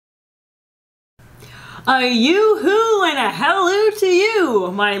A yoo-hoo and a hello to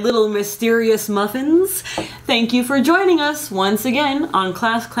you, my little mysterious muffins. Thank you for joining us once again on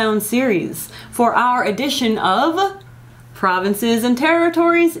Class Clown Series for our edition of Provinces and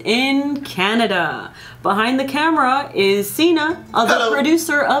Territories in Canada. Behind the camera is Sina, the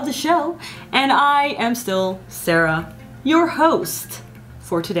producer of the show, and I am still Sarah, your host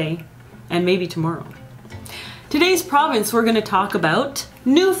for today and maybe tomorrow. Today's province we're going to talk about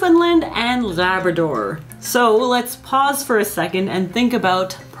Newfoundland and Labrador. So let's pause for a second and think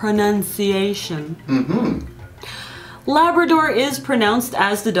about pronunciation. Labrador is pronounced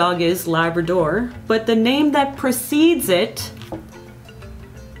as the dog is Labrador, but the name that precedes it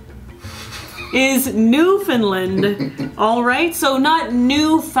is Newfoundland. All right, so not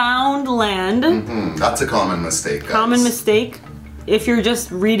Newfoundland. That's a common mistake, guys. Common mistake if you're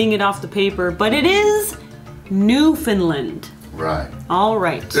just reading it off the paper, but it is Newfoundland. Right. All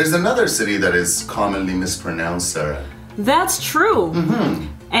right. There's another city that is commonly mispronounced, Sarah. That's true.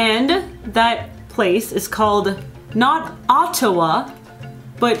 And that place is called not Ottawa,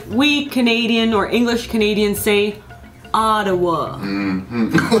 but we Canadian or English Canadians say Ottawa.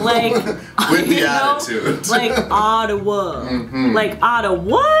 Like with the attitude. Like Ottawa. Like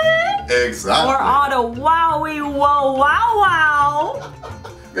Ottawa. Exactly. Or Ottawowie wow wow wow.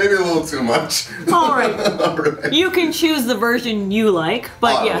 Maybe a little too much. All right. You can choose the version you like,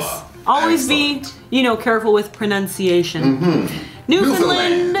 but Ottawa. yes, always Excellent. be, careful with pronunciation.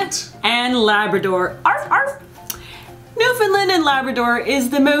 Newfoundland and Labrador. Arf, arf. Newfoundland and Labrador is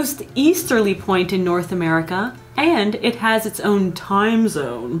the most easterly point in North America, and it has its own time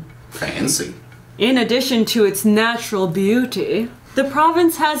zone. Fancy. In addition to its natural beauty, the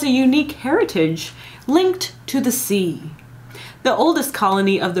province has a unique heritage linked to the sea. The oldest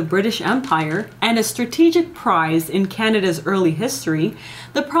colony of the British Empire and a strategic prize in Canada's early history,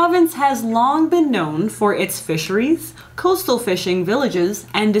 the province has long been known for its fisheries, coastal fishing villages,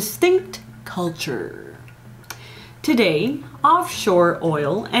 and distinct culture. Today, offshore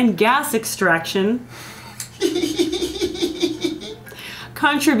oil and gas extraction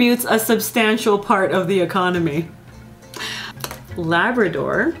contributes a substantial part of the economy.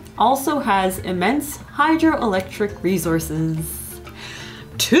 Labrador also has immense hydroelectric resources.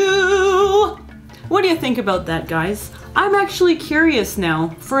 What do you think about that, guys? I'm actually curious now.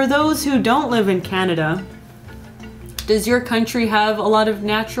 For those who don't live in Canada, does your country have a lot of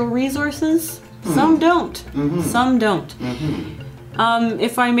natural resources? Some don't. Some don't.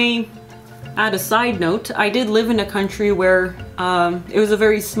 If I may add a side note, I did live in a country where it was a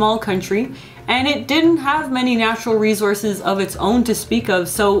very small country, and it didn't have many natural resources of its own to speak of,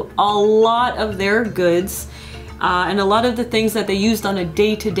 so a lot of their goods and a lot of the things that they used on a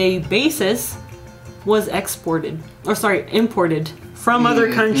day-to-day basis was imported from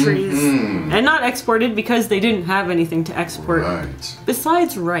other countries. And not exported because they didn't have anything to export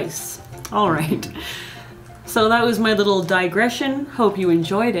besides rice. All right. So that was my little digression. Hope you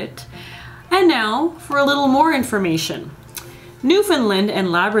enjoyed it. And now for a little more information. Newfoundland and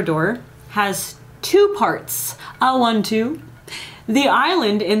Labrador has two parts. The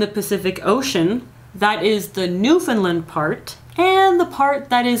island in the Pacific Ocean, that is the Newfoundland part, and the part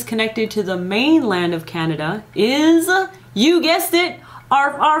that is connected to the mainland of Canada is, you guessed it,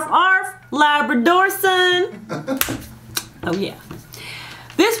 arf arf arf, Labrador son. Oh yeah.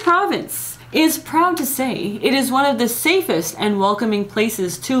 This province is proud to say it is one of the safest and welcoming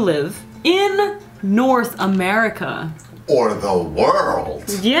places to live in North America. Or the world.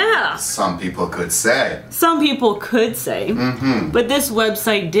 Yeah. Some people could say. Some people could say. But this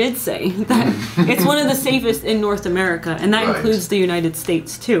website did say that it's one of the safest in North America, and that includes the United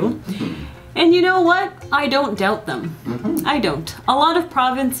States too. And you know what? I don't doubt them. I don't. A lot of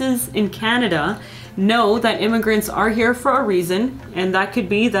provinces in Canada know that immigrants are here for a reason, and that could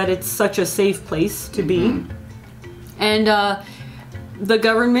be that it's such a safe place to be. And the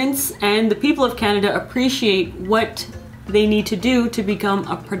governments and the people of Canada appreciate what they need to do to become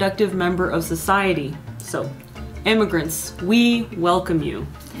a productive member of society. So, immigrants, we welcome you.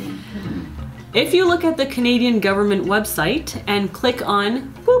 If you look at the Canadian government website and click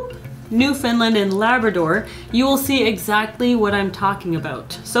on Newfoundland and Labrador, you will see exactly what I'm talking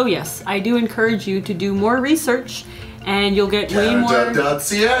about. So yes, I do encourage you to do more research, and you'll get way more.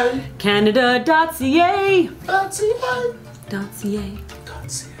 Canada.ca. Canada.ca.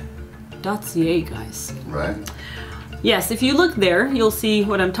 .ca, guys. Right. Yes, if you look there, you'll see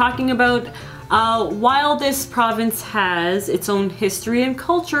what I'm talking about. While this province has its own history and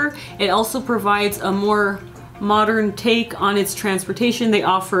culture, it also provides a more modern take on its transportation. They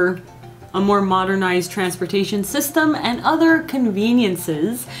offer a more modernized transportation system and other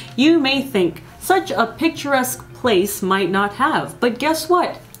conveniences you may think such a picturesque place might not have. But guess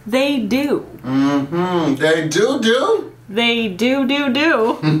what? They do. Mm-hmm. They do? They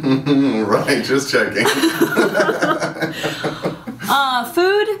do. Right, just checking.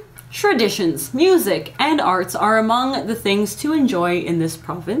 Food, traditions, music, and arts are among the things to enjoy in this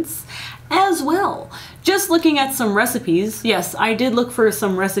province as well. Just looking at some recipes, yes, I did look for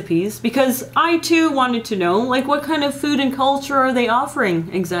some recipes because I too wanted to know, like, what kind of food and culture are they offering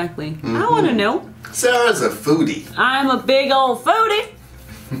exactly? I want to know. Sarah's a foodie. I'm a big old foodie.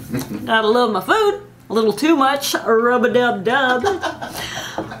 Gotta love my food. A little too much, rub-a-dub-dub.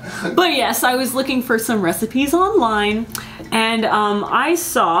 But yes, I was looking for some recipes online, and I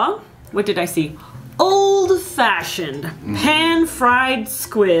saw, what did I see? Old-fashioned pan-fried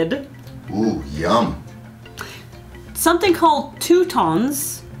squid. Ooh, yum. Something called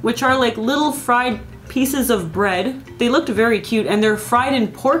teutons, which are like little fried pieces of bread. They looked very cute, and they're fried in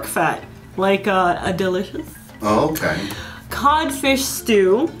pork fat, like a delicious. Okay. Codfish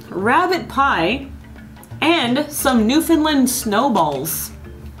stew, rabbit pie, and some Newfoundland snowballs.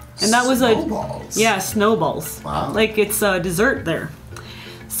 And that was Snowballs? Yeah, snowballs. Wow. Like it's a dessert there.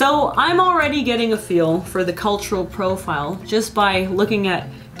 So I'm already getting a feel for the cultural profile just by looking at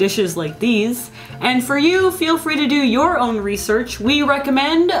dishes like these. And for you, feel free to do your own research. We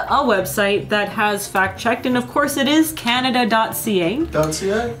recommend a website that has fact-checked, and of course it is canada.ca.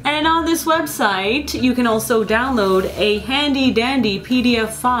 .ca? And on this website, you can also download a handy-dandy PDF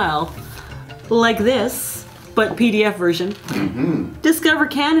file like this, but PDF version. Discover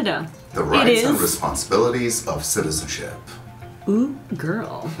Canada. The rights and responsibilities of citizenship. Ooh,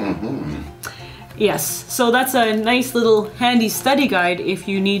 girl. Yes, so that's a nice little handy study guide if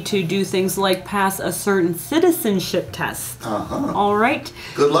you need to do things like pass a certain citizenship test. All right.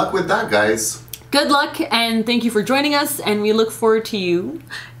 Good luck with that, guys. Good luck, and thank you for joining us, and we look forward to you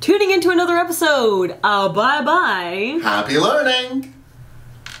tuning into another episode. Bye-bye. Happy learning!